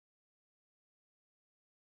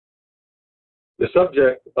The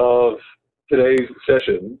subject of today's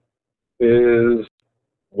session is,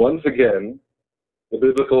 once again, the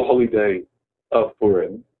biblical holy day of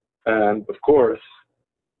Purim, and, of course,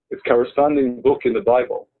 its corresponding book in the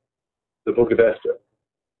Bible, the book of Esther.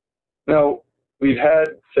 Now, we've had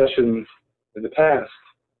sessions in the past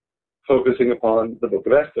focusing upon the book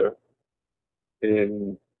of Esther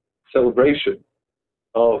in celebration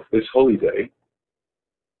of this holy day.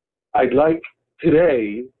 I'd like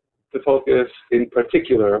today to focus in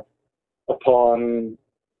particular upon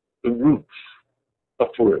the roots of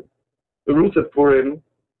Purim. The roots of Purim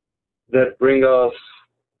that bring us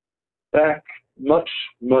back much,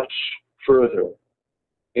 much further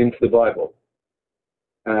into the Bible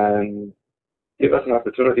and give us an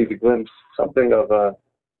opportunity to glimpse something of a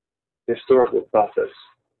historical process.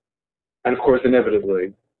 And of course,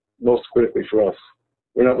 inevitably, most critically for us,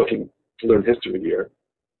 we're not looking to learn history here,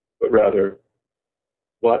 but rather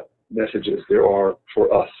what messages there are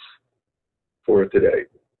for us for today.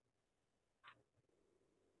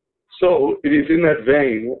 So it is in that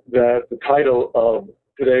vein that the title of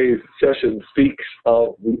today's session speaks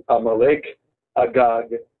of the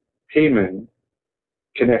Amalek-Agag-Haman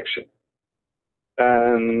connection.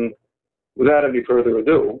 And without any further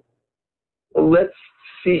ado, let's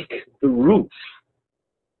seek the roots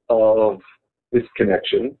of this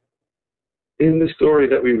connection in the story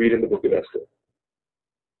that we read in the book of Esther.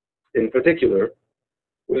 In particular,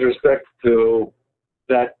 with respect to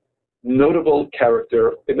that notable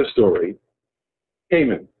character in the story,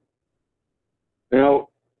 Haman. Now,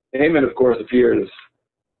 Haman, of course, appears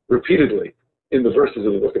repeatedly in the verses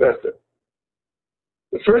of the book of Esther.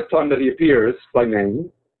 The first time that he appears by name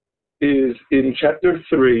is in chapter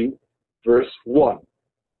 3, verse 1.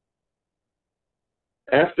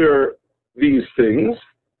 After these things,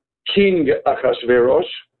 King Achashverosh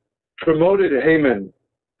promoted Haman,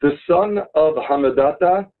 the son of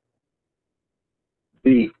Hammedatha,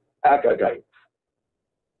 the Agagite,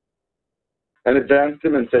 and advanced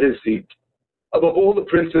him and set his seat above all the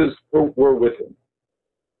princes who were with him.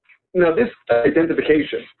 Now, this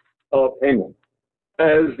identification of Haman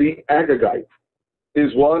as the Agagite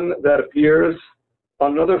is one that appears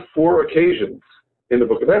on another 4 occasions in the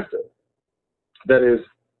book of Esther. That is,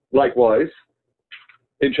 likewise,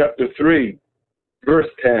 in chapter 3, verse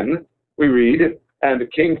 10, we read, "And the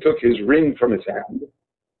king took his ring from his hand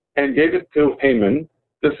and gave it to Haman,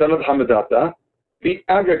 the son of Hammedatha, the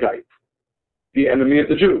Agagite, the enemy of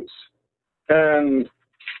the Jews." And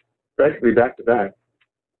practically back to back,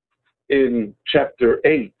 in chapter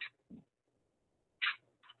 8,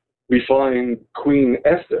 we find Queen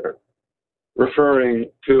Esther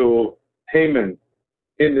referring to Haman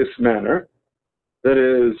in this manner. That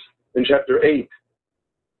is, in chapter 8,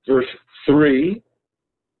 verse 3,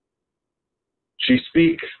 she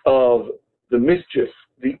speaks of the mischief,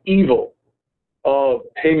 the evil of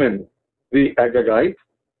Haman the Agagite,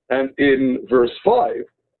 and in verse 5,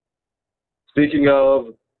 speaking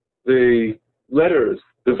of the letters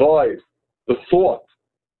devised, the thought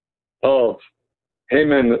of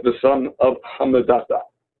Haman the son of Hammedatha,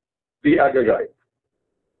 the Agagite.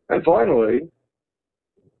 And finally,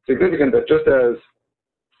 significant that just as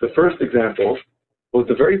the first example was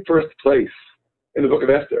the very first place in the book of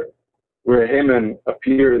Esther where Haman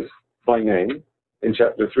appears by name in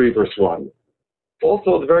chapter 3, verse 1,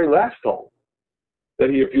 also the very last time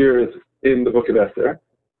that he appears in the book of Esther,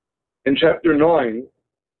 in chapter 9,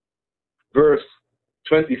 verse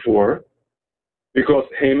 24, because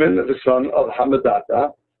Haman, the son of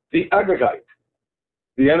Hammedatha, the Agagite,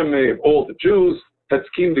 the enemy of all the Jews, had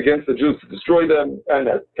schemed against the Jews to destroy them and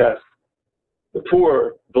had cast the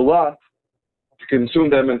poor, the lot, to consume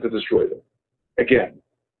them and to destroy them. Again,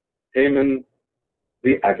 Haman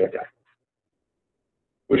the Agagite.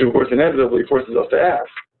 Which, of course, inevitably forces us to ask,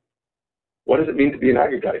 what does it mean to be an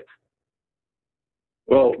Agagite?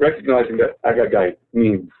 Well, recognizing that Agagite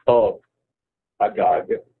means of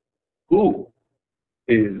Agag, who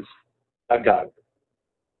is Agag?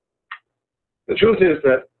 The truth is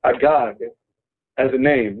that Agag, as a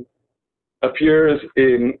name, appears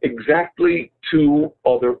in exactly 2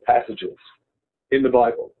 other passages in the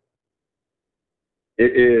Bible.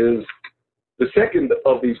 It is the second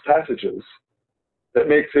of these passages that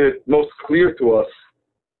makes it most clear to us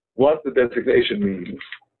what the designation means,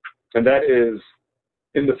 and that is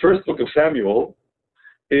in the first book of Samuel,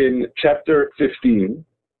 in chapter 15,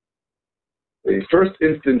 the first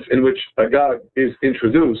instance in which Agag is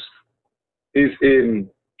introduced is in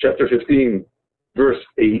chapter 15, verse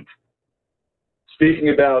 8, speaking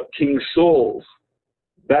about King Saul's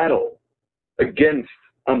battle against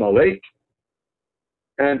Amalek,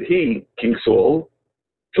 and he, King Saul,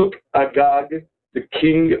 took Agag the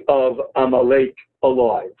king of Amalek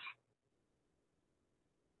alive.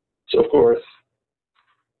 So, of course,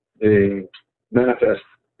 the manifest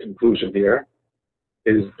conclusion here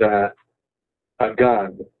is that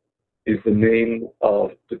Agag is the name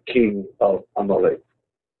of the king of Amalek.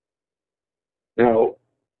 Now,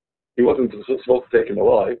 he wasn't supposed to take him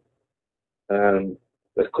alive, and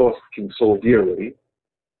that cost King Saul dearly.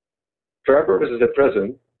 For our purposes at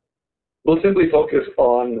present, we'll simply focus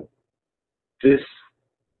on this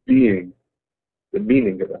being the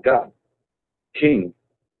meaning of Agag, king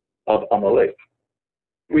of Amalek.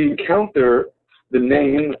 We encounter the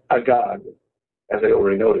name Agag, as I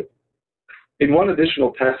already noted, in one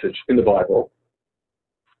additional passage in the Bible.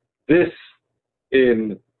 This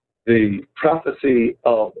in the prophecy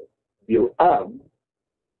of Bilam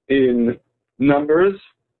in Numbers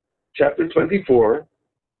chapter 24,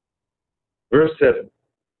 verse 7.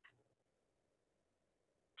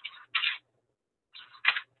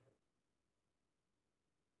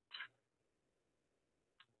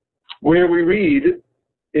 Where we read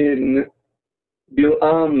in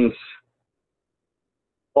Bilam's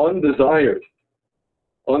undesired,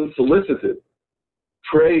 unsolicited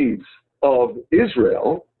praise of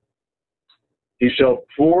Israel, he shall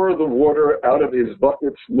pour the water out of his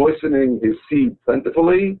buckets, moistening his seed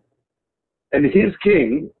plentifully, and his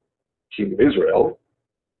king, king of Israel,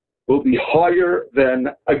 will be higher than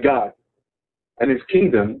Agag, and his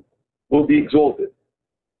kingdom will be exalted.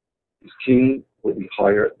 His king will be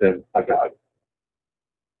higher than Agag.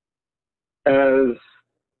 As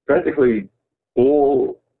practically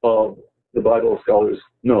all of the Bible scholars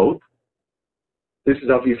note, this is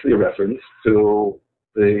obviously a reference to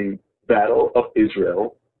the battle of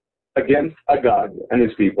Israel against Agag and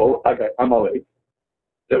his people, Amalek,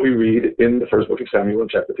 that we read in the first book of Samuel in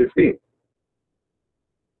chapter 15.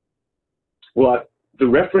 What the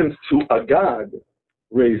reference to Agag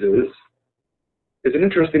raises is an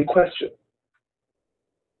interesting question.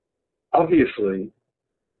 Obviously,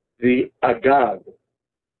 the Agag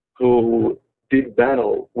who did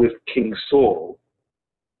battle with King Saul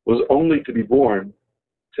was only to be born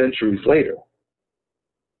centuries later.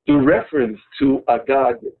 The reference to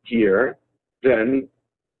Agag here, then,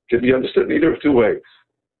 can be understood in either of two ways.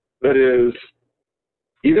 That is,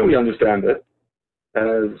 either we understand it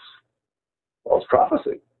as, well, as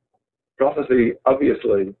prophecy. Prophecy,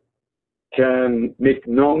 obviously, can make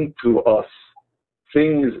known to us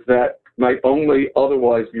things that might only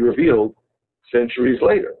otherwise be revealed centuries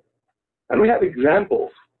later. And we have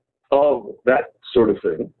examples of that sort of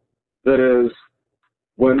thing. That is,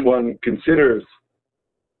 when one considers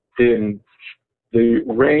in the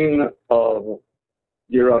reign of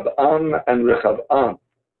Yeroboam and Rehoboam,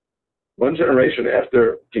 one generation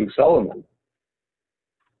after King Solomon,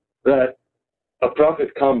 that a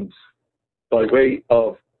prophet comes by way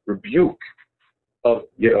of rebuke of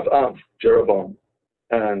Jeroboam,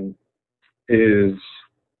 and his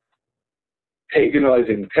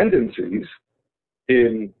paganizing tendencies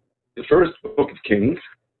in the first book of Kings,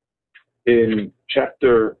 in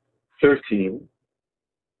chapter 13,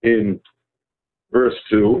 in verse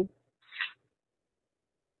 2,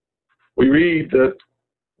 we read that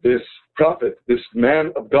this prophet, this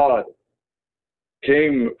man of God,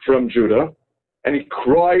 came from Judah, and he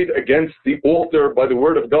cried against the altar by the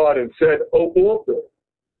word of God and said, "O altar,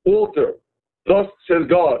 altar, thus says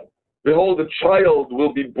God, behold, a child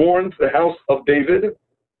will be born to the house of David,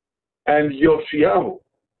 and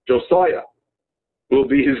Josiah, will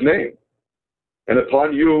be his name. And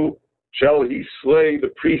upon you shall he slay the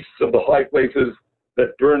priests of the high places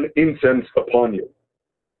that burn incense upon you."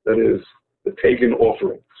 That is, the pagan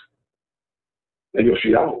offerings. And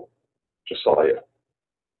Josiah,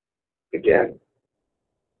 again,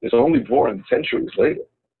 is only born centuries later.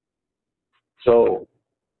 So,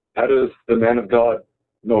 how does the man of God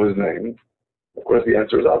know his name? Of course, the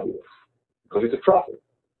answer is obvious. Because he's a prophet.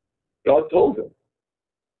 God told him.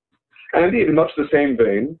 And indeed, in much the same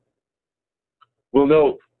vein, we'll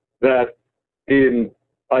note that in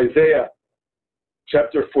Isaiah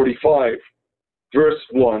chapter 45, verse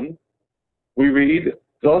 1, we read,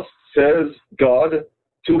 "Thus says God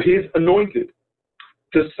to his anointed,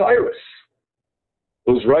 to Cyrus,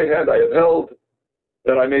 whose right hand I have held,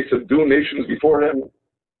 that I may subdue nations before him."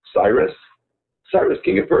 Cyrus,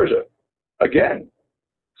 king of Persia, again,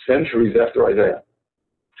 centuries after Isaiah.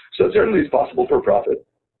 So it certainly is possible for a prophet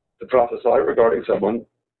to prophesy regarding someone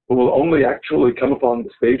who will only actually come upon the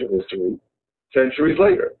stage of history centuries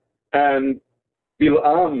later. And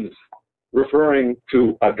Bilam's referring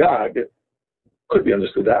to Agag could be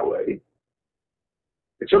understood that way.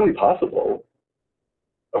 It's certainly possible.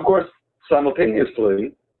 Of course,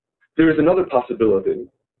 simultaneously, there is another possibility,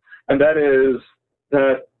 and that is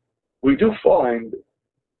that we do find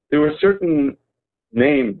there were certain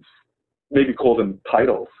names, maybe call them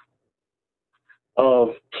titles, of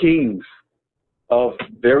kings of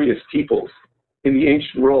various peoples in the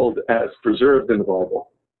ancient world as preserved in the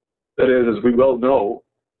Bible. That is, as we well know,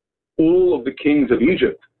 all of the kings of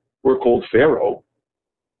Egypt were called Pharaoh.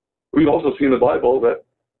 We also see in the Bible that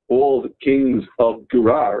all the kings of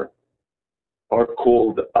Gerar are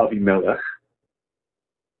called Avimelech.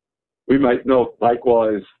 We might note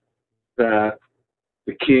likewise that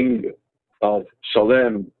the king of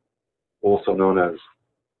Shalem, also known as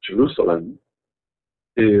Jerusalem,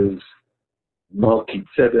 is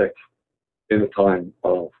Melchizedek in the time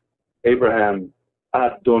of Abraham,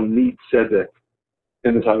 Adoni-Tzedek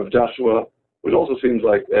in the time of Joshua, which also seems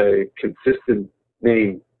like a consistent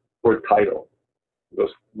name or title.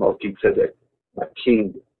 Because Melchizedek, my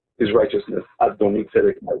king, is righteousness.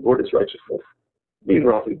 Adoni-Tzedek, my Lord, is righteousness. Mean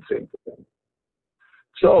roughly the same thing.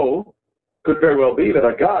 So, could very well be that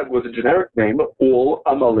Agag was a generic name of all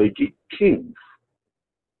Amaleki kings,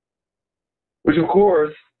 which of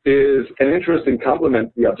course is an interesting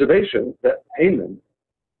complement to the observation that Haman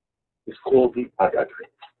is called the Agagite,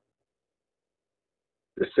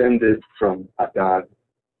 descended from Agag.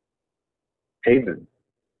 Haman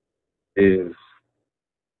is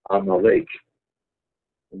Amalek,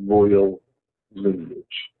 royal lineage.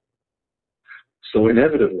 So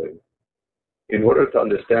inevitably, in order to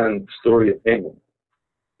understand the story of Haman,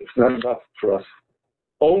 it's not enough for us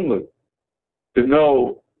only to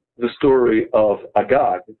know the story of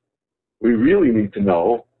Agag. We really need to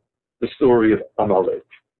know the story of Amalek.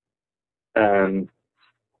 And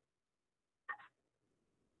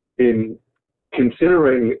in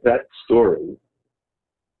considering that story,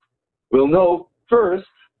 we'll know first,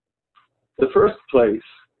 the first place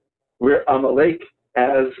where Amalek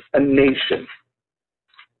as a nation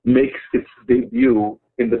makes its debut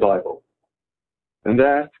in the Bible. And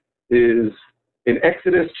that is in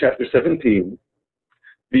Exodus chapter 17,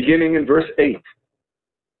 beginning in verse 8.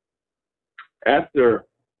 After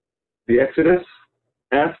the Exodus,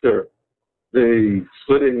 after the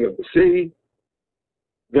splitting of the sea,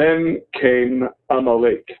 then came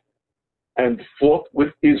Amalek and fought with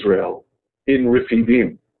Israel in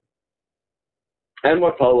Rephidim. And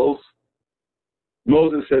what follows?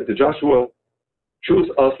 Moses said to Joshua, choose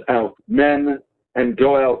us out men and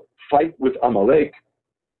go out, fight with Amalek,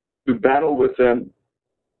 to battle with them.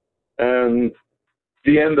 And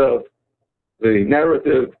the end of the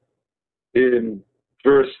narrative in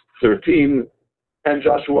verse 13, and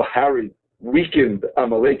Joshua harried, weakened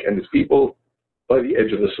Amalek and his people by the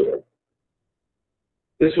edge of the sword.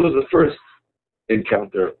 This was the first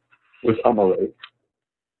encounter with Amalek.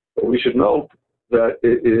 But we should note that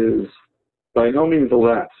it is by no means the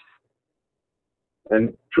last.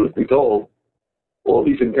 And truth be told, all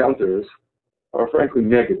these encounters are frankly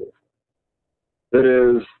negative. That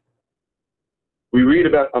is, we read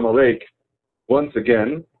about Amalek once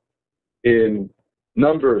again in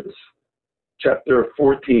Numbers chapter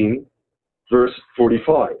 14, verse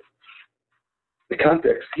 45. The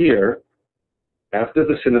context here, after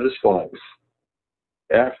the sin of the spies,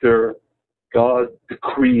 after God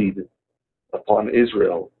decreed upon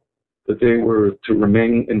Israel that they were to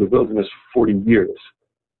remain in the wilderness for 40 years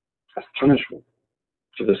as punishment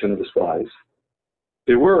for the sin of the spies,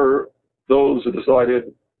 there were those who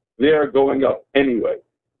decided they're going up anyway,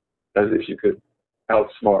 as if you could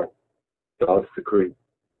outsmart God's decree.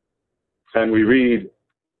 And we read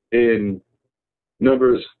in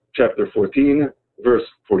Numbers chapter 14, verse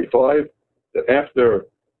 45, that after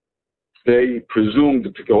they presumed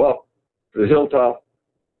to go up to the hilltop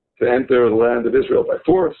to enter the land of Israel by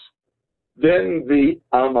force, then the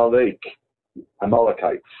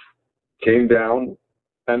Amalekites, came down,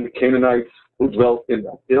 and the Canaanites who dwelt in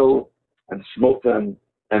the hill, and smote them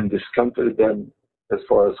and discomfited them as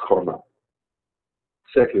far as Hormah.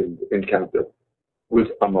 Second encounter with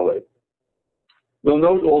Amalek. We'll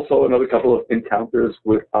note also another couple of encounters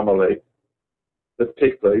with Amalek that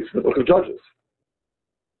take place in the book of Judges.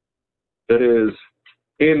 That is,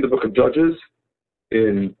 in the book of Judges,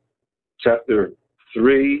 in chapter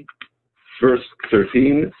 3, verse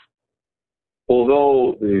 13,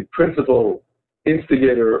 although the principal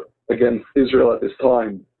instigator against Israel at this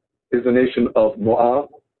time is the nation of Moab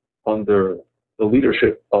under the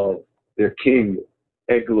leadership of their king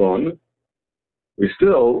Eglon, we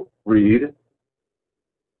still read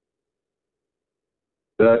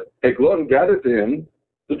that Eglon gathered to him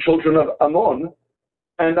the children of Ammon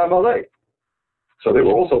and Amalek. So they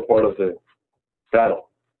were also part of the battle.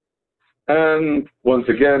 And once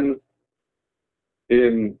again,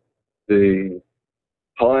 in the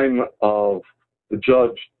time of the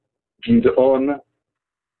judge Gideon,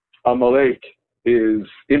 Amalek is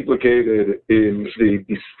implicated in the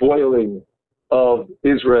despoiling of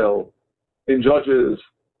Israel in Judges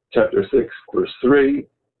chapter 6, verse 3.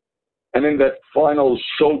 And in that final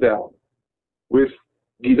showdown with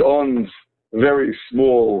Gideon's very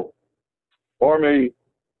small army,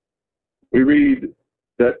 we read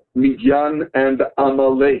that Midian and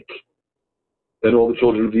Amalek and all the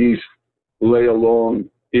children of the east lay along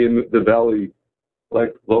in the valley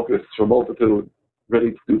like locusts for multitude,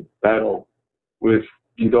 ready to do battle with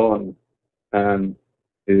Gideon and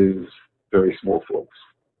his very small folks.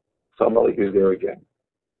 So Amalek is there again.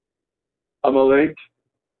 Amalek,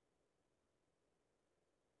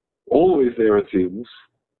 always there it seems,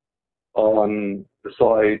 on the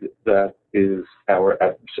side that is our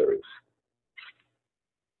adversaries.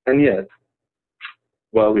 And yet,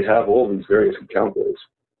 while we have all these various encounters,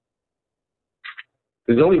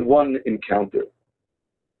 there's only one encounter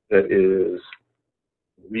that is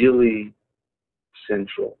really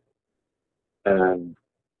central and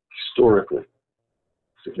historically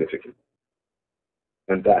significant.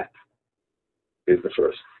 And that is the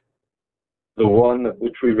first. The one of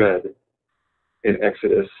which we read in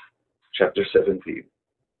Exodus chapter 17.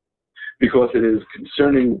 Because it is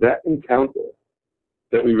concerning that encounter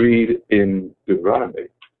that we read in Deuteronomy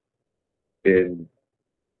in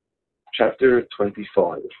chapter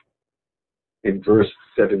 25, in verse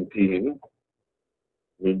 17,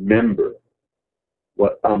 remember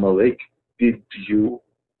what Amalek did to you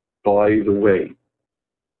by the way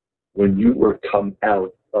when you were come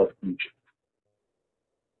out of Egypt.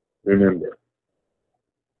 Remember.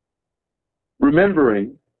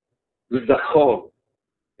 Remembering, zachor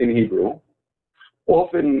in Hebrew,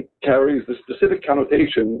 often carries the specific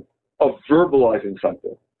connotation of verbalizing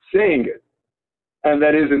something, saying it. And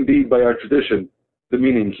that is indeed, by our tradition, the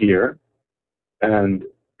meaning here. And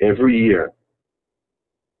every year,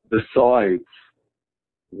 besides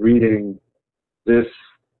reading this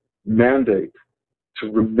mandate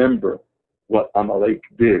to remember what Amalek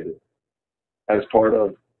did as part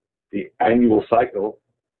of the annual cycle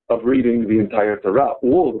of reading the entire Torah,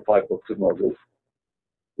 all the 5 books of Moses,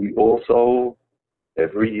 we also,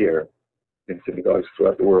 every year, in synagogues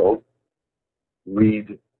throughout the world,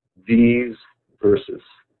 read these verses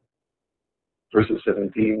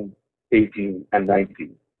 17, 18, and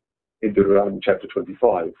 19 in Deuteronomy chapter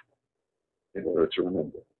 25 in order to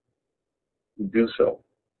remember. We do so,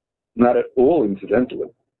 not at all incidentally,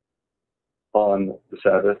 on the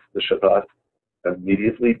Sabbath, the Shabbat,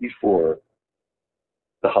 immediately before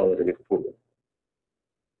the holiday of Purim.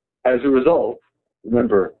 As a result,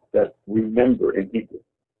 remember that remember in Hebrew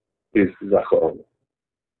is Zachor.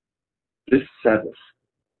 This Sabbath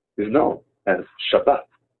is known as Shabbat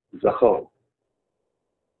Zachor,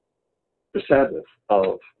 the Sabbath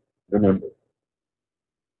of remember.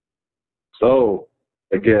 So,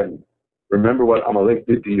 again, remember what Amalek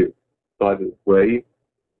did to you, by the way,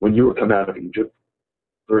 when you were come out of Egypt.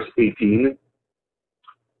 Verse 18,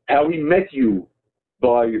 how he met you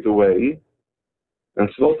by the way, and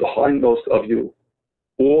smote the hindmost of you,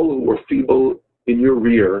 all who were feeble in your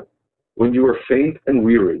rear, when you were faint and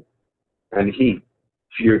weary, and he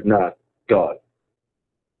feared not God.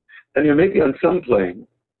 And maybe on some plane,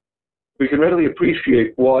 we can readily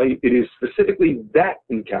appreciate why it is specifically that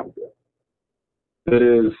encounter that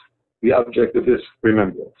is the object of this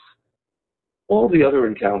remembrance. All the other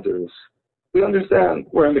encounters, we understand,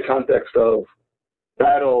 were in the context of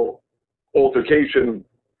battle, altercation,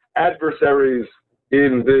 adversaries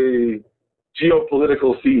in the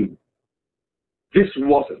geopolitical scene. This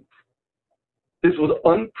wasn't. This was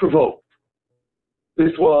unprovoked.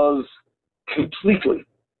 This was completely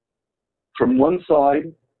from one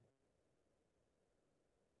side,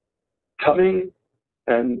 coming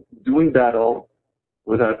and doing battle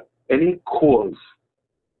without any cause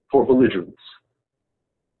for belligerence.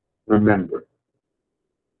 Remember.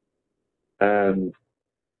 And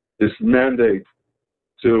this mandate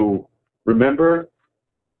to remember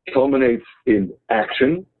culminates in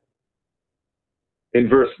action. In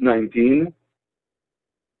verse 19,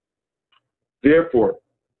 therefore,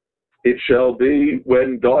 it shall be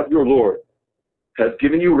when God your Lord has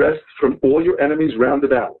given you rest from all your enemies round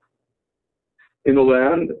about, in the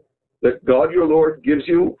land that God your Lord gives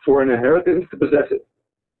you for an inheritance to possess it,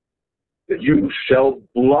 that you shall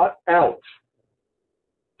blot out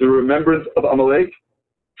the remembrance of Amalek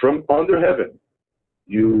from under heaven.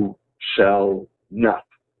 You shall not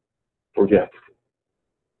forget.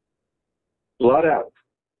 Blot out,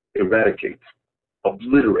 eradicate,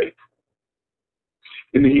 obliterate.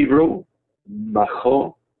 In the Hebrew,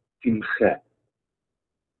 macho timche,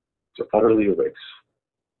 to utterly erase.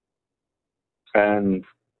 And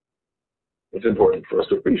it's important for us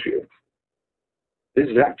to appreciate. This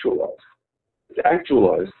is actualized. It's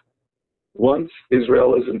actualized once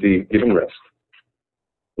Israel is indeed given rest.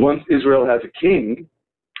 Once Israel has a king,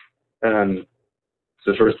 and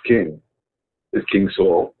the first king is King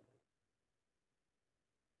Saul,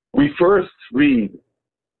 we first read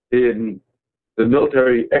in the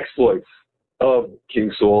military exploits of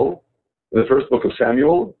King Saul in the first book of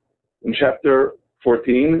Samuel, in chapter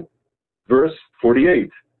 14, verse 48.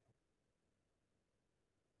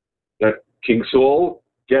 That King Saul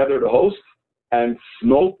gathered a host and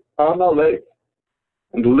smote Amalek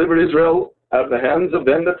and delivered Israel out of the hands of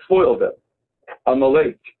them that spoiled them.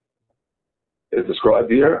 Amalek is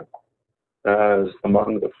described here as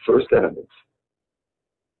among the first enemies.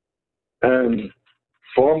 And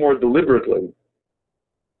far more deliberately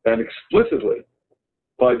and explicitly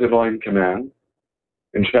by divine command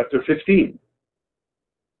in chapter 15.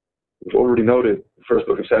 We've already noted the first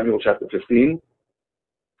book of Samuel, chapter 15.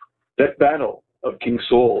 That battle of King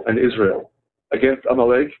Saul and Israel against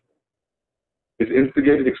Amalek is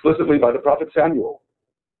instigated explicitly by the prophet Samuel.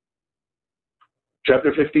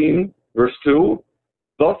 Chapter 15, verse 2,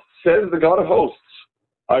 thus says the God of hosts,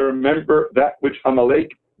 I remember that which Amalek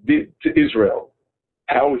did to Israel,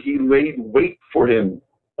 how he laid wait for him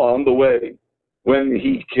on the way when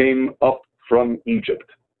he came up from Egypt.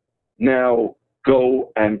 Now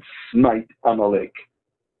go and smite Amalek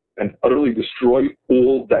and utterly destroy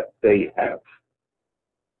all that they have.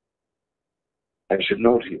 I should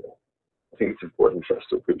note here, I think it's important for us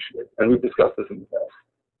to appreciate, and we've discussed this in the past,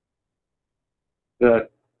 that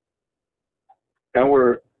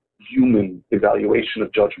our human evaluation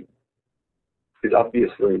of judgment is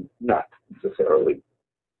obviously not necessarily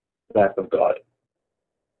that of God.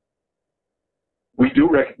 We do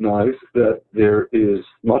recognize that there is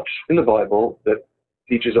much in the Bible that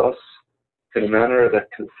teaches us in a manner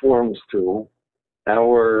that conforms to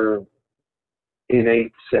our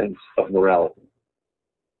innate sense of morality.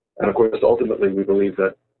 And of course, ultimately, we believe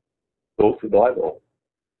that both the Bible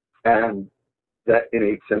and that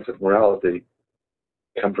innate sense of morality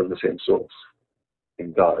come from the same source,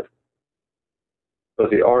 in God.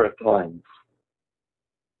 But they are at times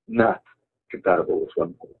not compatible with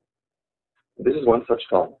one another. This is one such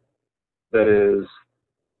time. That is,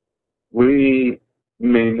 we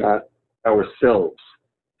may not ourselves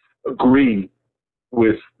agree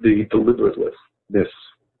with the deliberateness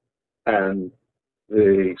and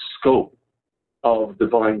the scope of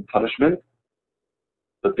divine punishment,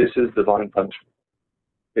 but this is divine punishment.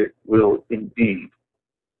 It will indeed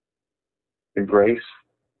embrace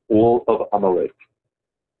all of Amalek,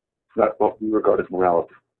 not what we regard as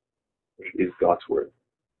morality, which is God's word.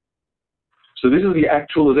 So this is the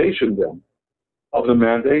actualization then of the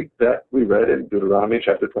mandate that we read in Deuteronomy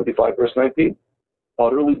chapter 25, verse 19.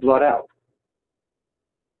 Utterly blot out.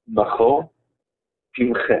 Macho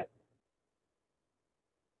timche.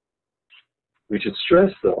 We should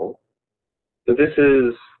stress, though, that this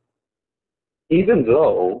is, even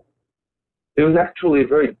though it was actually a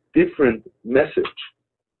very different message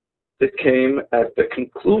that came at the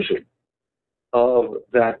conclusion of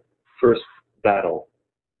that first battle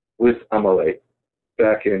with Amalek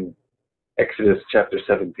back in Exodus chapter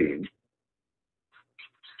 17.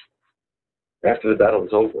 After the battle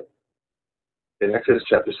was over, in Exodus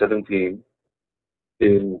chapter 17,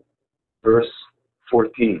 in verse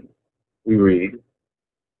 14, we read,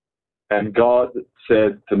 and God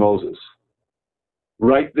said to Moses,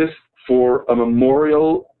 write this for a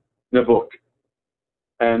memorial in a book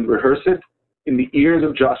and rehearse it in the ears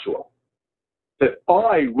of Joshua, that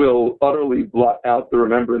I will utterly blot out the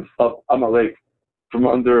remembrance of Amalek from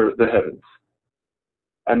under the heavens.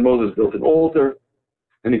 And Moses built an altar,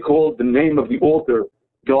 and he called the name of the altar,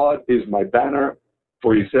 God is my banner,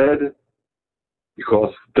 for he said,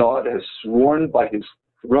 because God has sworn by his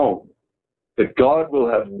throne that God will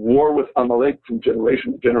have war with Amalek from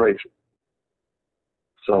generation to generation.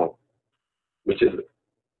 So, which is it?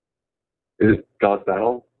 Is it God's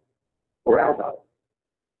battle or our battle?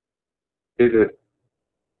 Is it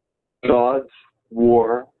God's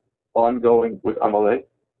war ongoing with Amalek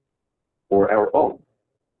or our own?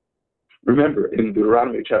 Remember, in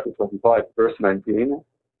Deuteronomy chapter 25, verse 19,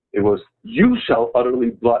 it was, you shall utterly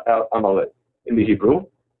blot out Amalek. In the Hebrew,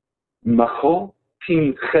 macho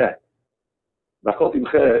timche. Macho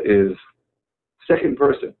timche is second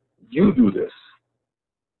person. You do this.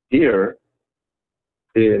 Here,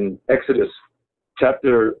 in Exodus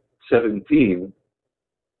chapter 17,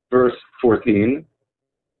 verse 14,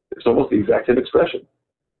 it's almost the exact same expression.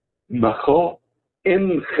 Macho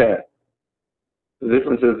Inche. The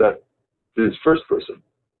difference is that this is first person.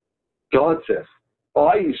 God says,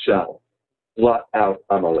 I shall blot out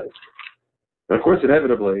Amalek. And of course,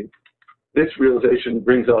 inevitably, this realization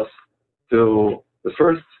brings us to the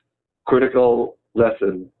first critical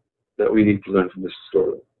lesson that we need to learn from this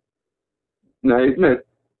story. Now, I admit,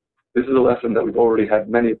 this is a lesson that we've already had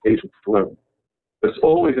many occasions to learn. But it's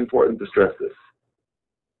always important to stress this.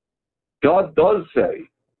 God does say,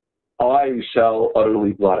 I shall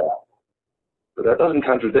utterly blot out. But that doesn't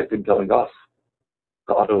contradict him telling us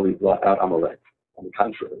to utterly blot out Amalek. On the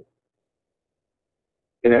contrary.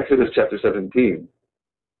 In Exodus chapter 17,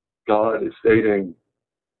 God is stating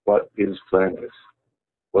what his plan is,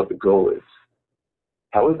 what the goal is.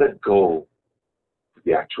 How is that goal to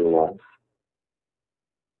be actualized?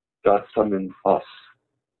 God summoned us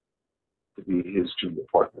to be his junior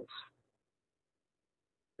partners.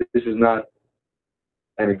 This is not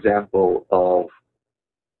an example of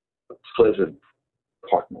a pleasant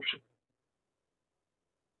partnership.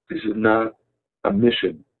 This is not a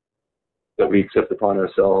mission that we accept upon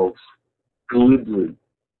ourselves glibly.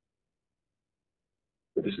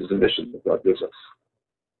 But this is a mission that God gives us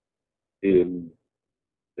in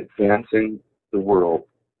advancing the world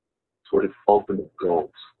toward its ultimate goals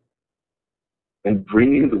and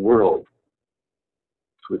bringing the world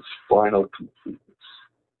to its final completeness.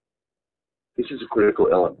 This is a critical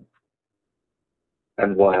element.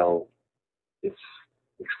 And while it's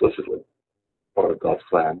explicitly part of God's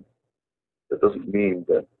plan, that doesn't mean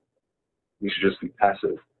that we should just be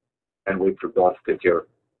passive and wait for God to take care of it.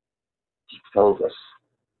 He tells us,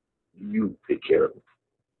 you take care of it.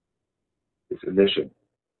 It's a mission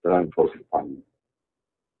that I'm imposing upon you.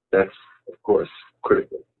 That's, of course,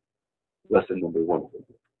 critical. Lesson number one.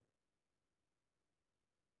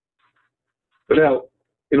 But now,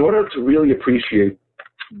 in order to really appreciate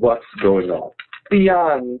what's going on,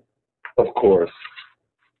 beyond, of course,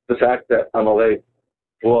 the fact that Amalek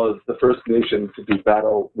was the first nation to do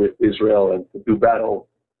battle with Israel and to do battle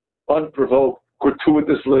unprovoked,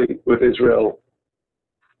 gratuitously with Israel,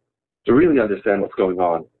 to really understand what's going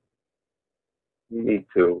on, we need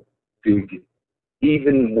to dig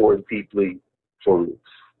even more deeply for roots.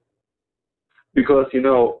 Because,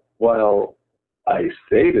 while I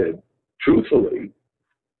stated truthfully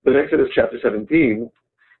that Exodus chapter 17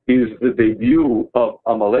 is the debut of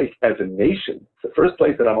Amalek as a nation, it's the first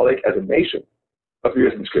place that Amalek as a nation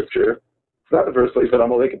appears in Scripture. It's not the first place that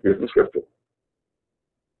Amalek appears in Scripture.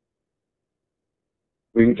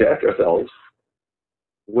 We need to ask ourselves,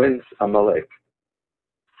 whence Amalek?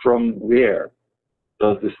 From where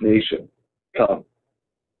does this nation come?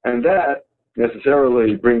 And that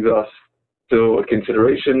necessarily brings us to a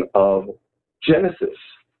consideration of Genesis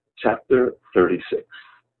chapter 36.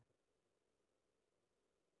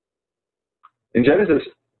 In Genesis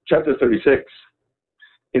chapter 36,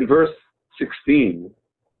 in verse 16,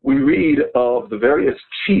 we read of the various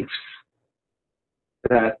chiefs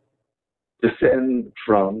that descend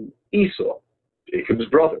from Esau, Jacob's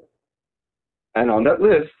brother. And on that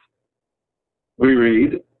list, we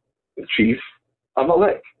read the chief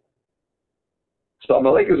Amalek. So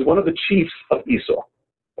Amalek is one of the chiefs of Esau.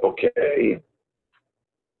 Okay.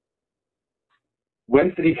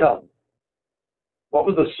 Whence did he come? What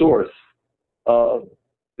was the source of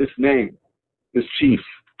this name, this chief,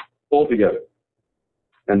 altogether?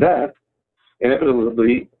 And that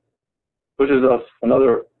inevitably pushes us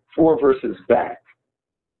another 4 verses back,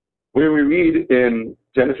 where we read in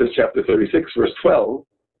Genesis chapter 36, verse 12,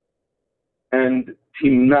 and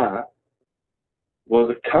Timnah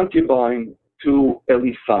was a concubine to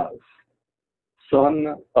Eliphaz,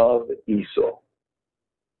 son of Esau,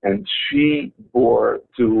 and she bore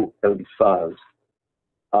to Eliphaz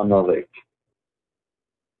Amalek.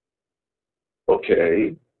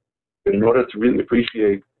 Okay, but in order to really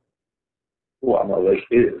appreciate who Amalek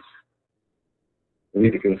is, we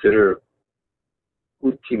need to consider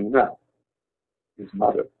who Timnah, his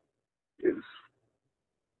mother, is.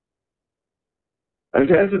 And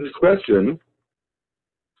to answer this question,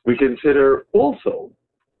 we consider also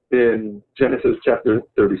in Genesis chapter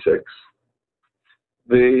 36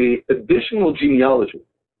 the additional genealogy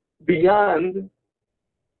beyond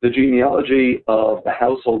the genealogy of the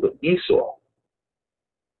household of Esau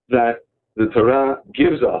that the Torah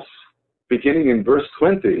gives us, beginning in verse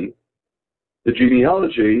 20, the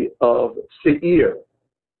genealogy of Seir,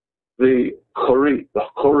 the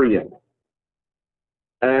Horian.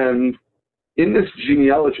 And in this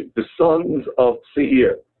genealogy, the sons of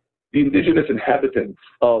Seir, the indigenous inhabitants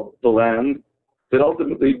of the land that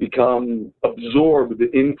ultimately become absorbed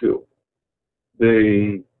into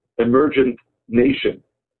the emergent nation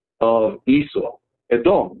of Esau,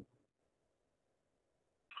 Edom.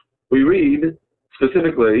 We read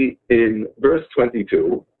specifically in verse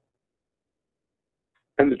 22,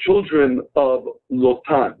 and the children of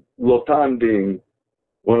Lotan, Lotan being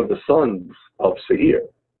one of the sons of Seir,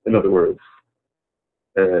 in other words,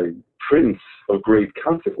 a prince of great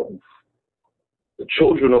consequence. The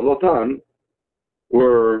children of Lotan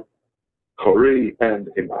were Kori and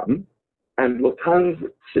Haman, and Lotan's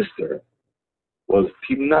sister was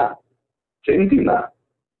Timnah, Timnah,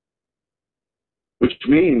 which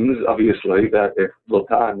means, obviously, that if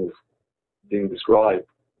Lotan is being described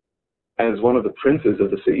as one of the princes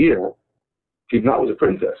of the Seir, Timnah was a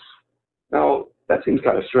princess. Now, that seems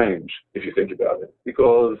kind of strange if you think about it,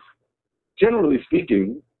 because generally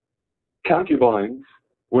speaking, concubines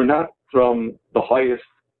were not from the highest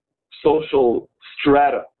social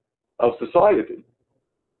strata of society.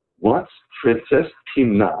 What's Princess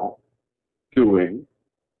Timnah doing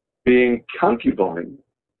being concubine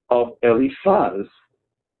of Eliphaz,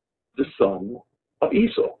 the son of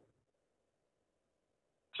Esau?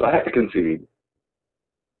 So I have to concede,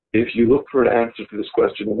 if you look for an answer to this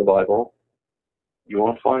question in the Bible, you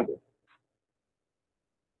won't find it.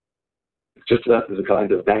 It's just left as a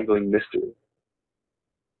kind of dangling mystery.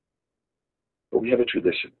 But we have a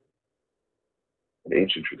tradition, an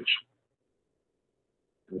ancient tradition,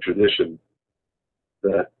 a tradition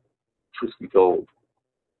that, truth be told,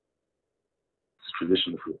 is a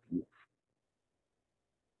tradition of rebuke.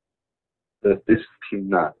 That this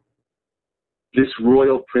Timnah, this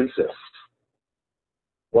royal princess,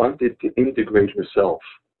 wanted to integrate herself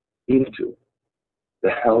into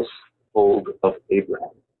the household of Abraham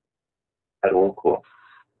at all costs.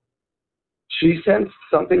 She sensed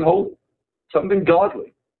something holy, something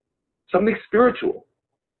godly, something spiritual.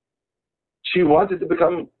 She wanted to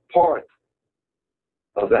become part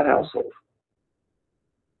of that household.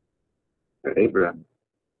 And Abraham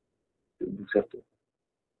didn't accept it.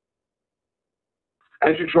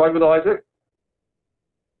 And she tried with Isaac.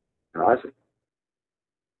 And Isaac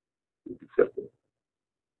didn't accept it.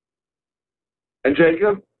 And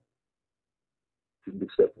Jacob didn't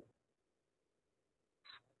accept it.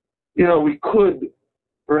 You know, we could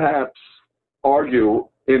perhaps argue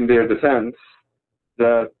in their defense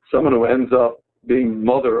that someone who ends up being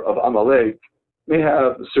mother of Amalek may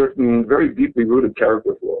have certain very deeply rooted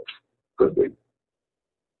character flaws. Could be.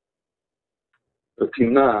 But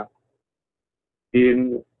Timnah,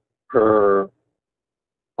 in her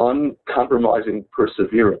uncompromising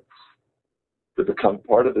perseverance to become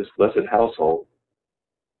part of this blessed household,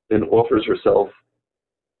 then offers herself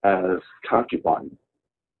as concubine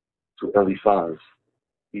to Eliphaz,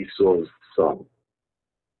 Esau's son.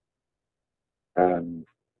 And,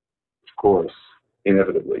 of course,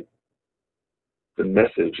 inevitably, the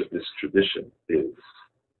message of this tradition is,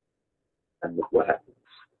 and look what happens,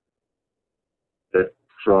 that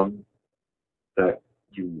from that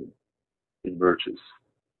union emerges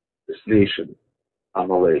this nation,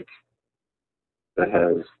 Amalek, that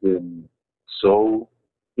has been so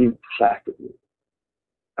implacably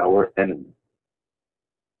our enemy,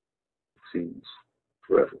 it seems,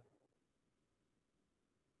 forever.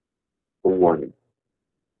 A warning.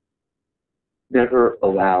 Never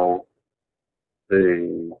allow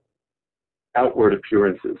the outward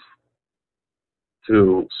appearances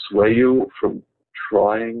to sway you from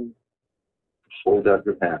trying to hold out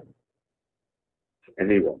your hand to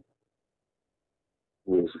anyone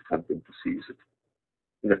who is attempting to seize it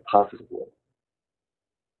in a positive way.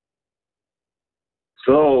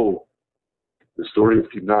 So, the story of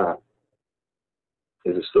Timnah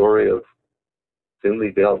is a story of thinly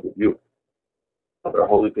veiled rebuke of our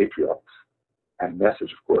holy patriarchs, and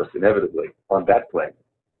message, of course, inevitably, on that plane,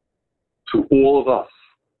 to all of us.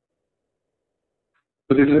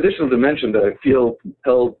 But there's an additional dimension that I feel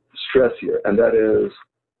compelled to stress here, and that is,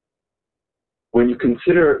 when you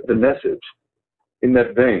consider the message in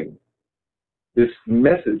that vein, this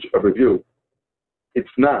message of rebuke, it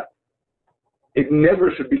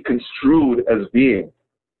never should be construed as being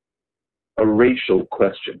a racial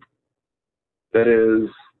question. That is,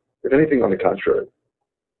 if anything, on the contrary.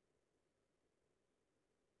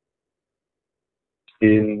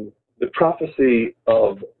 In the prophecy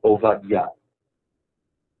of Obadiah,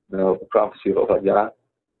 now the prophecy of Obadiah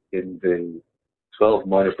in the 12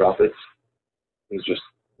 minor prophets is just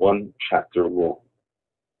one chapter long.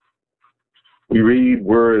 We read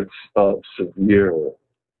words of severe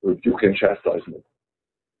rebuke and chastisement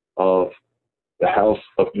of the house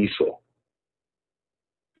of Esau.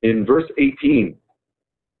 In verse 18,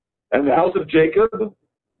 and the house of Jacob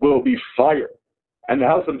will be fire, and the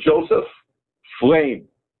house of Joseph, flame,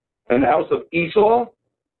 and the house of Esau,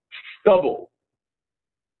 stubble.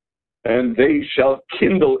 and they shall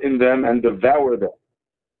kindle in them and devour them.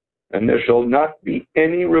 And there shall not be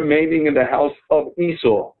any remaining in the house of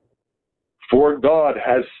Esau, for God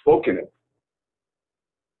has spoken it.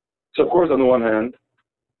 So, of course, on the one hand,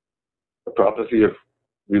 the prophecy of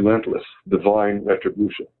relentless divine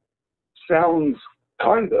retribution sounds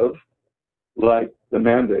kind of like the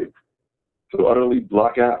mandate to utterly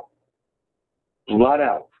blot out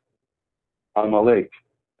Amalek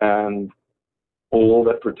and all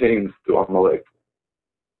that pertains to Amalek.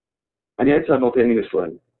 And yet,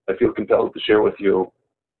 simultaneously, I feel compelled to share with you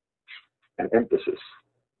an emphasis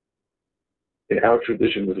in our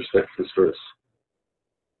tradition with respect to this verse.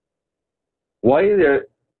 Why there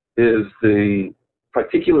is the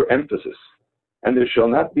particular emphasis, and there shall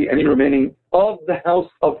not be any remaining of the house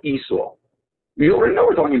of Esau. We already know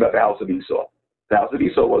we're talking about the house of Esau. The house of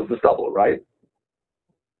Esau was the stubble, right?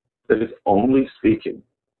 That is only speaking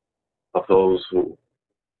of those who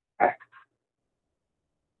act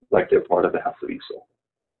like they're part of the house of Esau.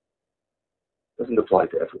 It doesn't apply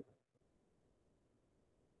to everyone.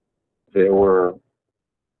 There were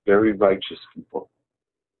very righteous people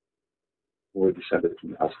who were descended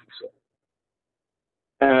from the house of Esau.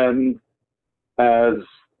 And as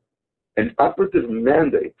an operative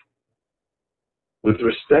mandate with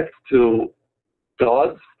respect to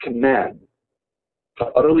God's command to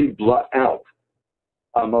utterly blot out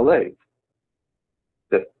Amalek,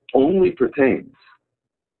 that only pertains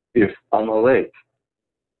if Amalek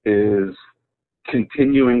is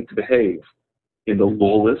continuing to behave in the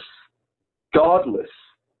lawless, godless,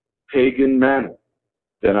 pagan manner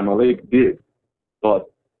that Amalek did.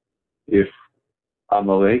 But if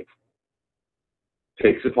Amalek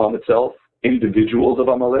takes upon itself individuals of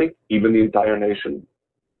Amalek, even the entire nation,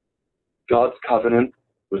 God's covenant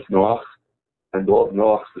with Noach and all of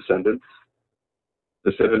Noach's descendants,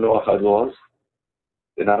 the 7 Noachide laws,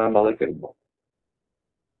 they're not Amalek anymore.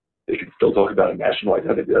 They can still talk about a national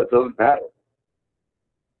identity. That doesn't matter.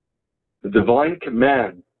 The divine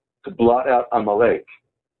command to blot out Amalek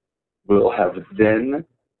will have then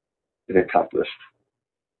been accomplished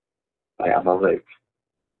by Amalek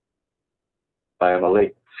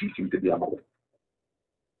ceasing to be Amalek,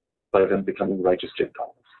 by them becoming righteous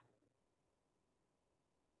Gentiles.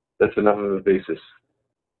 That's enough of a basis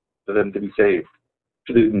for them to be saved.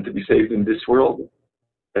 For them to be saved in this world,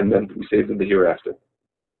 and then to be saved in the hereafter.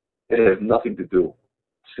 It has nothing to do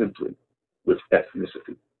simply with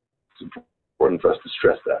ethnicity. It's important for us to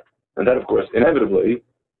stress that. And that, of course, inevitably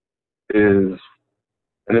is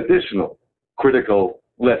an additional critical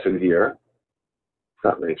lesson here. It's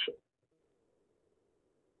not racial.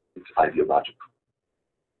 It's ideological.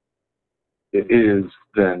 It is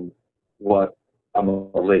then what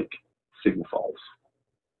Amalek signifies.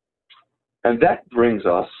 And that brings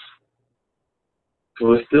us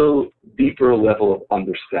to a still deeper level of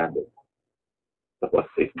understanding of what's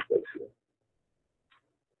taking place here.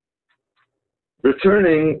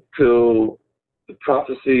 Returning to the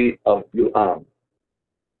prophecy of Bilam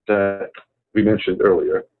that we mentioned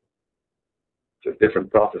earlier, it's a different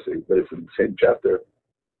prophecy, but it's in the same chapter.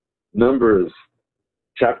 Numbers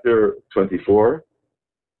chapter 24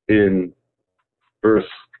 in verse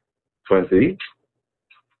 20.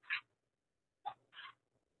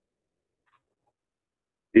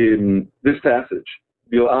 In this passage,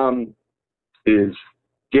 Bilam is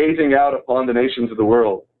gazing out upon the nations of the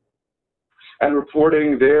world and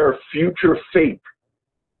reporting their future fate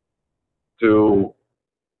to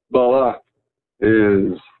Balak,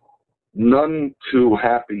 his none too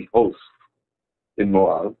happy host in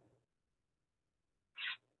Moab.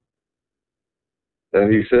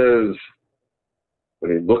 And he says,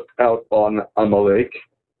 when he looked out on Amalek,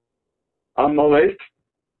 Amalek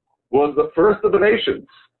was the first of the nations,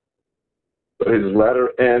 but his latter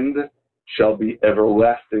end shall be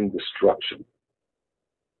everlasting destruction.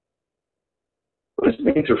 What does it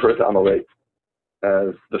mean to refer to Amalek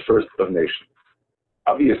as the first of nations?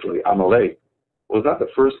 Obviously, Amalek was not the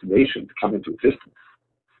first nation to come into existence.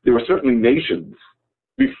 There were certainly nations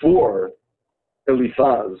before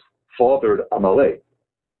Eliphaz fathered Amalek.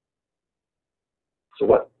 So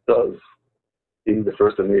what does being the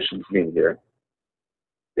first of nations mean here?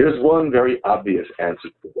 There's one very obvious answer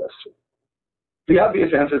to the question. The obvious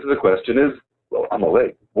answer to the question is, well,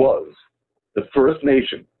 Amalek was the first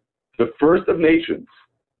nation, the first of nations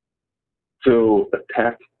to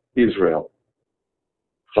attack Israel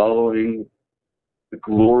following the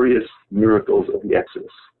glorious miracles of the Exodus,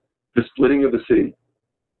 the splitting of the sea,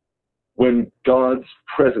 when God's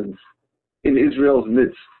presence in Israel's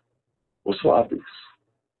midst was so obvious.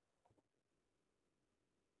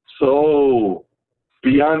 So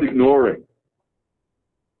beyond ignoring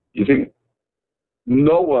You think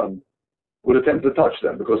no one would attempt to touch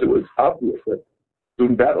them because it was obvious that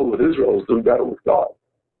doing battle with Israel is doing battle with God.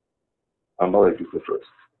 Amalek is the first.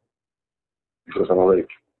 Because Amalek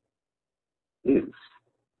is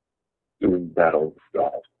doing battle with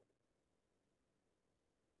God.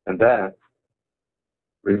 And that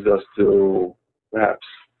brings us to perhaps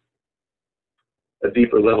a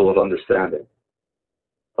deeper level of understanding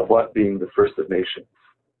of what being the first of nations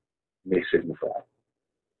may signify.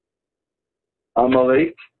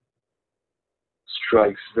 Amalek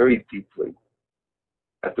strikes very deeply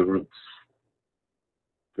at the roots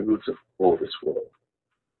of all this world,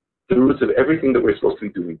 the roots of everything that we're supposed to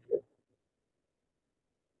be doing here.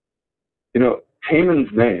 You know, Haman's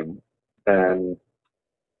name, and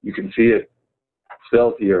you can see it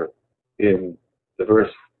spelled here in the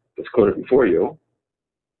verse that's quoted before you,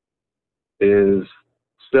 is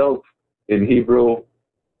spelled in Hebrew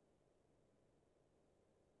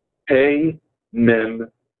Pei Mem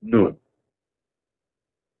Nun.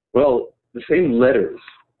 Well, the same letters,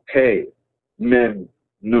 Pei Mem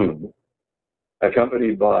Nun,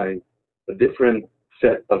 accompanied by a different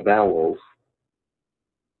set of vowels,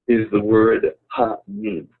 is the word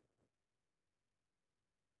Ha-Mim.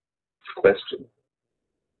 It's a question.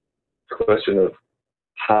 It's a question of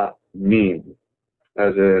Ha-Mim,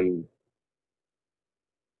 as in,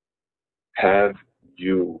 have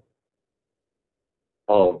you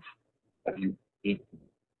eaten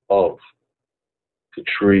of the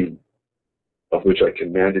tree of which I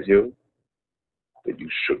commanded you that you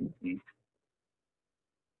shouldn't eat?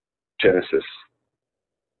 Genesis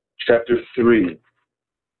chapter 3,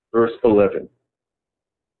 verse 11.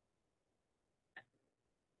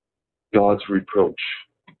 God's reproach.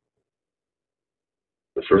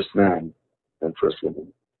 The first man and first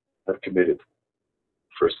woman have committed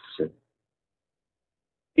first sin.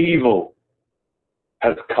 Evil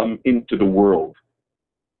has come into the world.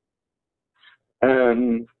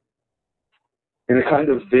 And in a kind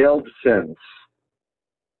of veiled sense,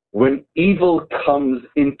 when evil comes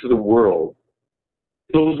into the world,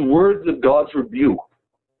 those words of God's rebuke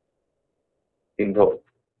invoke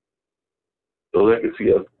the legacy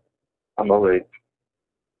of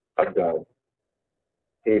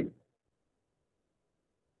Amalek-Agag-Haman.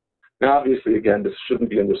 Now, obviously, again, this shouldn't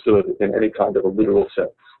be understood in any kind of a literal sense.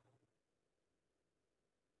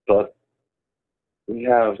 But we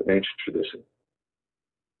have an ancient tradition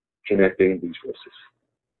connecting these verses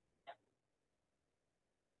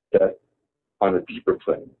that, on a deeper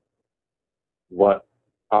plane, what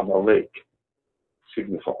Amalek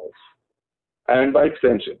signifies, and by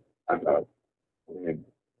extension, Agag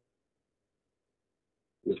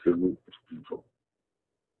is the root of evil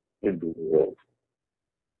in the world.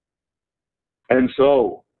 And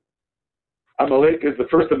so, Amalek is the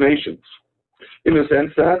first of nations, in the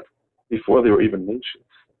sense that before there were even nations,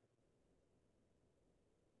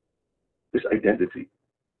 this identity,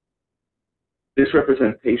 this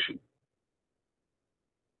representation,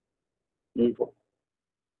 evil,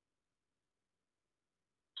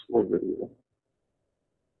 is already there.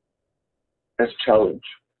 As a challenge,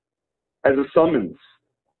 as a summons.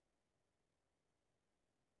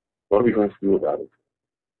 What are we going to do about it?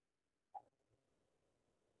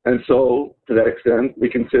 And so, to that extent, we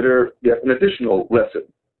consider yet an additional lesson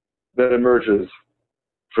that emerges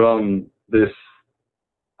from this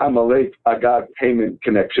Amalek-Agag-Haman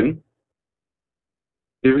connection.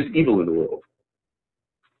 There is evil in the world.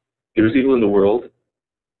 There is evil in the world,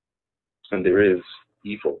 and there is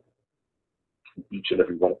evil in each and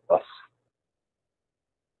every one of us.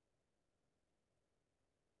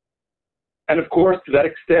 And of course, to that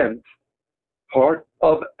extent, part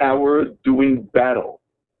of our doing battle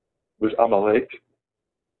with Amalek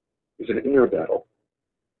is an inner battle,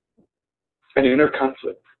 an inner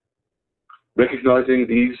conflict, recognizing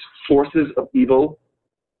these forces of evil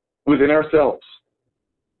within ourselves,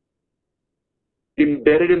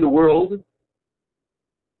 embedded in the world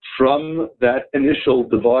from that initial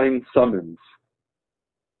divine summons.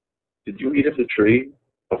 Did you eat of the tree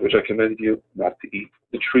of which I commanded you not to eat?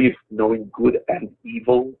 The tree of knowing good and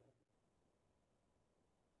evil?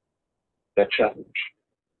 That challenge,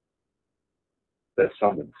 that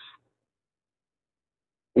summons.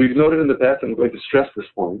 We've noted in the past, and I'm going to stress this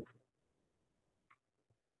point,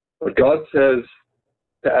 what God says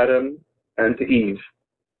to Adam and to Eve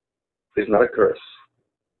is not a curse.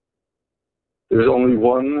 There's only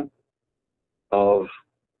one of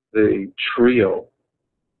the trio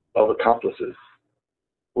of accomplices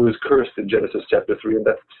who is cursed in Genesis chapter 3, and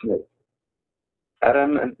that's the snake.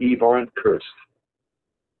 Adam and Eve aren't cursed,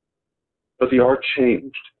 but they are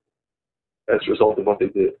changed as a result of what they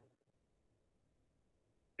did.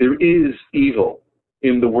 There is evil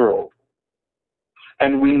in the world,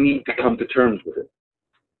 and we need to come to terms with it.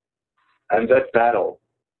 And that battle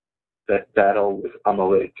with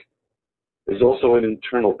Amalek, is also an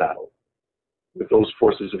internal battle with those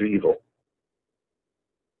forces of evil.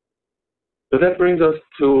 But that brings us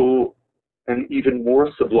to an even more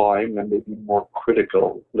sublime and maybe more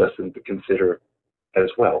critical lesson to consider as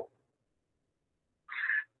well.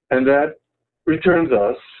 And that returns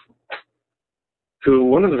us to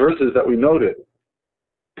one of the verses that we noted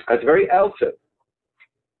at the very outset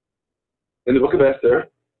in the book of Esther,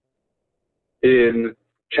 in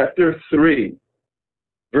chapter 3,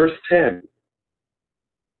 verse 10.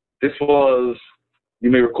 This was,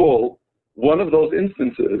 you may recall, one of those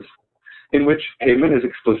instances in which Haman is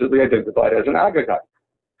explicitly identified as an Agagite.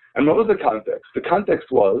 And what was the context? The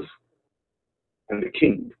context was, and the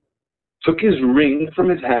king took his ring from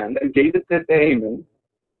his hand and gave it to Haman,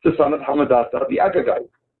 the son of Hammedatha, the Agagite,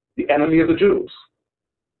 the enemy of the Jews.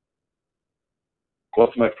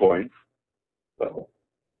 What's my point? Well,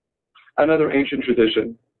 another ancient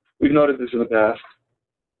tradition, we've noted this in the past,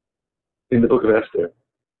 in the book of Esther,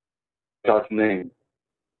 God's name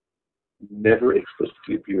never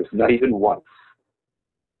explicitly appears, not even once.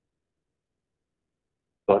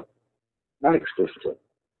 But not explicitly,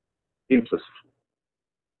 implicitly.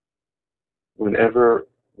 Whenever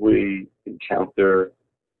we encounter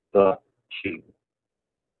the king,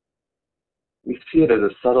 we see it as a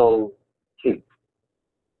subtle hint,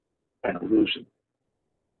 an allusion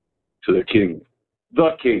to the king,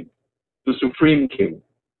 the supreme king,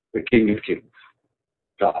 the King of Kings,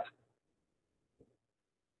 God.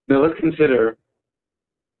 Now let's consider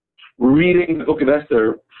reading the book of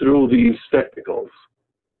Esther through these spectacles.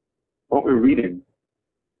 What we're reading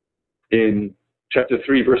in chapter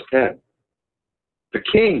 3, verse 10. The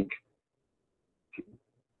king,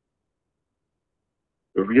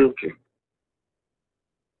 the real king,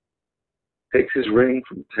 takes his ring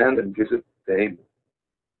from his hand and gives it to Haman.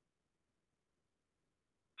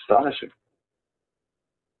 Astonishing.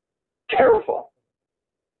 Terrifying.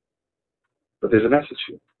 But there's a message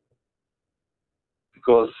here.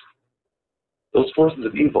 Because those forces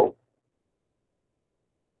of evil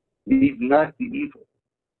need not be evil.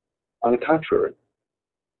 On the contrary,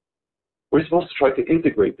 we're supposed to try to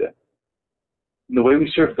integrate them in the way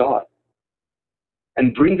we serve God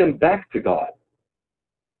and bring them back to God.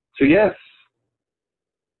 So yes,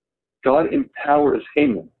 God empowers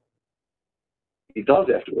Haman. He does,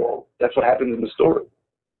 after all. That's what happens in the story.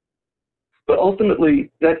 But ultimately,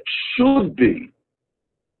 that should be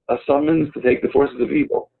a summons to take the forces of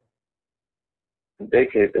evil and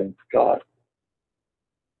vacate them to God.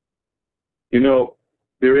 You know,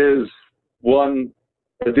 there is one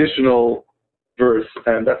additional verse,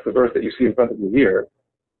 and that's the verse that you see in front of you here,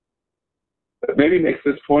 that maybe makes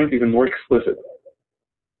this point even more explicit.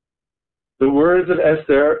 The words of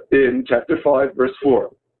Esther in chapter 5, verse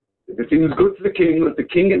 4. If it seems good to the king, let the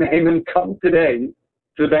king and Haman come today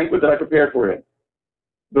to the banquet that I prepared for him.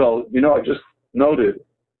 Well, you know, I just noted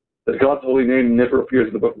that God's holy name never appears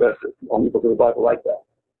in the book of Esther. It's the only book of the Bible like that.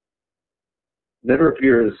 Never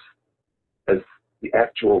appears as the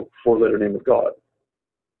actual four-letter name of God.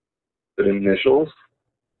 But in initials,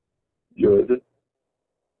 Yud,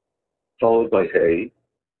 followed by Hey,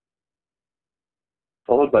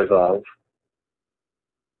 followed by Vav,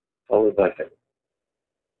 followed by Hey.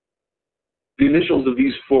 The initials of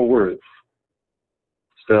these four words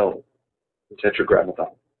spell the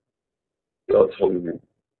Tetragrammaton, God's holy name.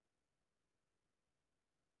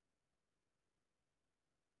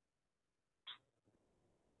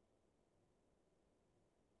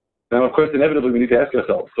 Now, of course, inevitably, we need to ask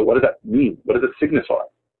ourselves, so what does that mean? What does it signify?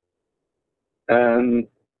 And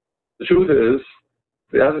the truth is,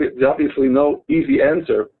 there's obviously no easy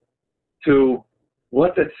answer to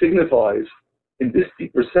what that signifies in this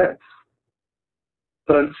deeper sense.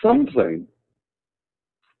 But on some plane,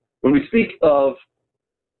 when we speak of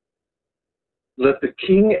let the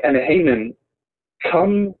king and Haman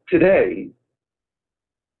come today,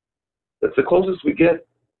 that's the closest we get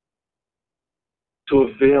to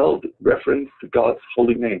a veiled reference to God's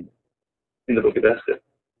holy name in the book of Esther.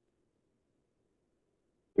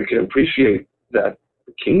 We can appreciate that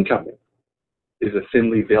the king coming is a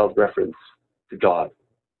thinly veiled reference to God.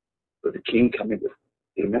 But the king coming with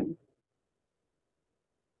Haman?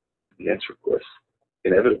 The answer, of course,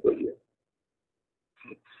 inevitably is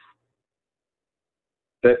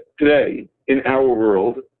that today, in our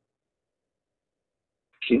world, the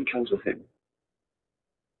king comes with him.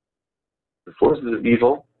 The forces of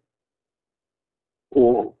evil,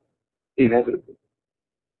 all inevitably,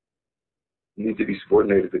 need to be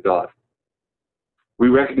subordinated to God. we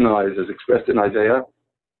recognize, as expressed in Isaiah,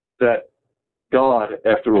 that God,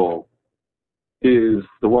 after all, is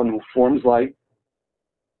the one who forms light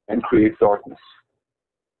and creates darkness,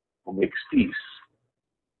 who makes peace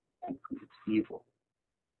and creates evil.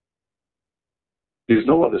 There's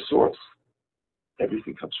no other source.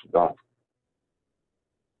 Everything comes from God.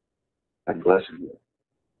 And blessed you.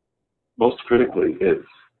 Most critically is,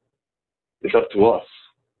 it's up to us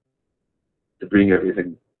to bring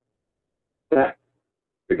everything back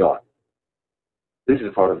to God. This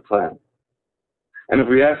is part of the plan. And if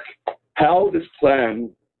we ask how this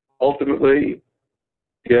plan ultimately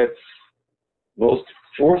gets most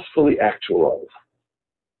forcefully actualized,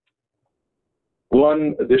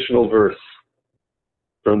 one additional verse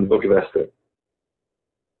from the book of Esther.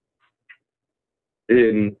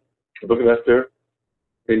 In the book of Esther,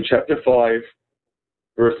 in chapter 5,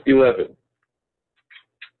 verse 11.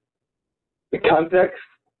 The context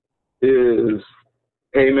is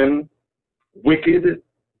Haman, wicked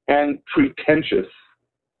and pretentious,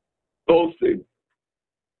 boasting.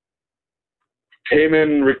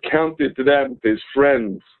 Haman recounted to them, his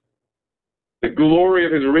friends, the glory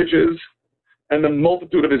of his riches and the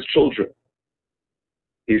multitude of his children.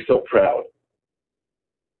 He's so proud.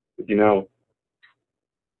 But you know,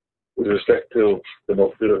 with respect to the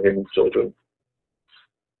multitude of Haman's children,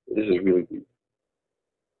 this is really deep.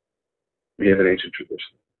 We have an ancient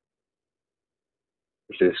tradition.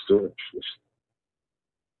 It's a historic tradition.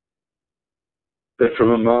 That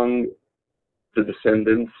from among the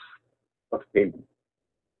descendants of Haman,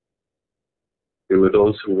 there were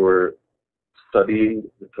those who were studying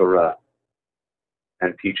the Torah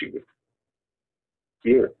and teaching it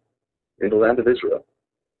here in the land of Israel,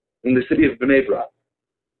 in the city of Bnei Brak,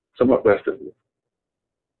 somewhat west of you.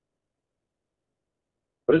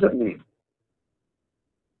 What does that mean?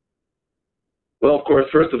 Well, of course,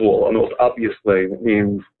 first of all, on the most obvious plane, it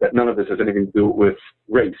means that none of this has anything to do with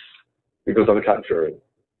race, because on the contrary,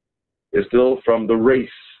 they're still from the race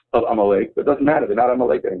of Amalek, but it doesn't matter, they're not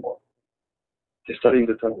Amalek anymore. They're studying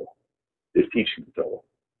the Torah. They're teaching the Torah.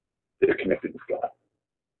 They're connected with God.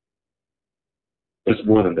 There's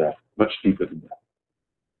more than that, much deeper than that.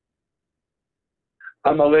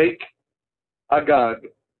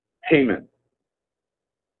 Amalek-Agag-Haman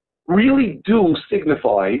really do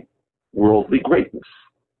signify worldly greatness.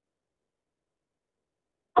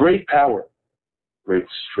 Great power, great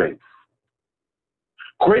strength,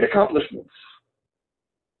 great accomplishments.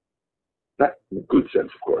 Not in a good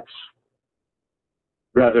sense, of course.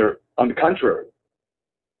 Rather, on the contrary,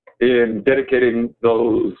 in dedicating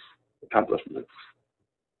those accomplishments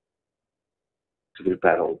to their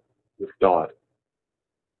battle with God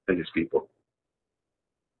and his people.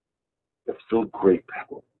 That's still great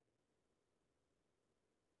power.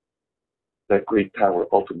 That great power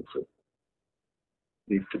ultimately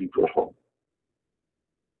needs to be brought home.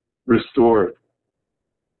 Restored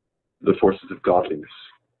to the forces of godliness.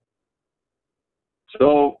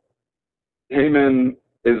 So, Haman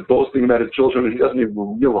is boasting about his children, and he doesn't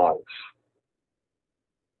even realize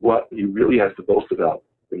what he really has to boast about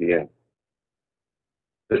in the end.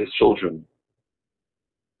 That his children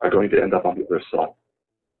are going to end up on the other side.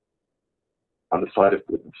 On the side of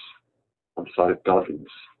goodness. On the side of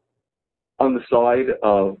godliness. On the side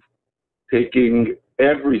of taking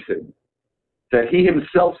everything that he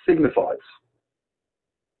himself signifies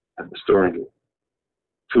and restoring it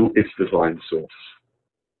to its divine source.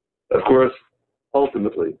 Of course,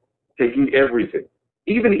 ultimately, taking everything,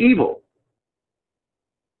 even evil,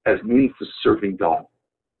 as means to serving God.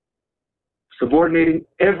 Subordinating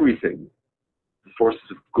everything to the forces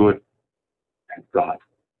of good and God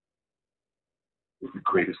is the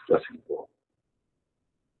greatest blessing of all.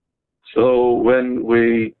 So when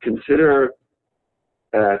we consider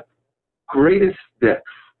at greatest depth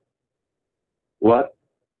what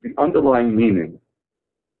the underlying meaning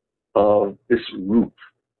of this root,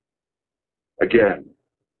 again,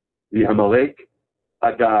 the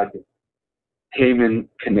Amalek-Agag-Haman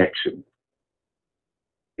connection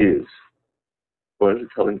is, what is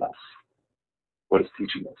it telling us? What is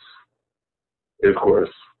teaching us? It, of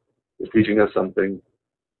course, is teaching us something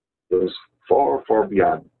that is far, far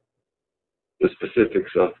beyond the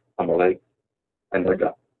specifics of Amalek and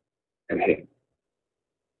Agag and Haman.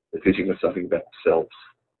 It's teaching us something about ourselves,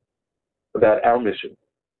 about our mission.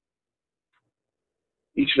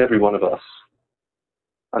 Each and every one of us,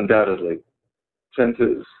 undoubtedly,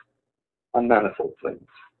 centers on manifold things,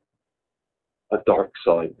 a dark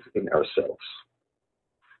side in ourselves.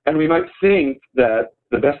 And we might think that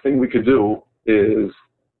the best thing we could do is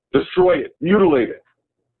destroy it, mutilate it,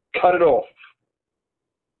 cut it off.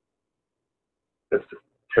 That's a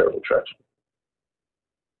terrible tragedy.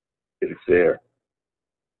 It is there.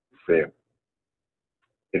 It's there.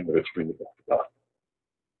 In order to bring it back to God.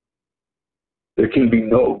 There can be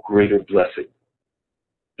no greater blessing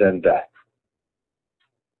than that.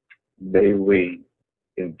 May we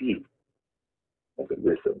indeed have the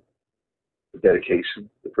wisdom, the dedication,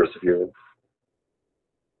 the perseverance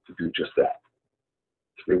to do just that.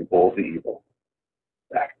 To bring all the evil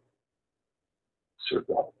back. Serve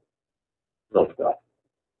God. Love God.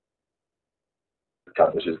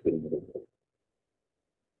 Accomplish His will.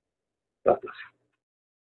 God bless you.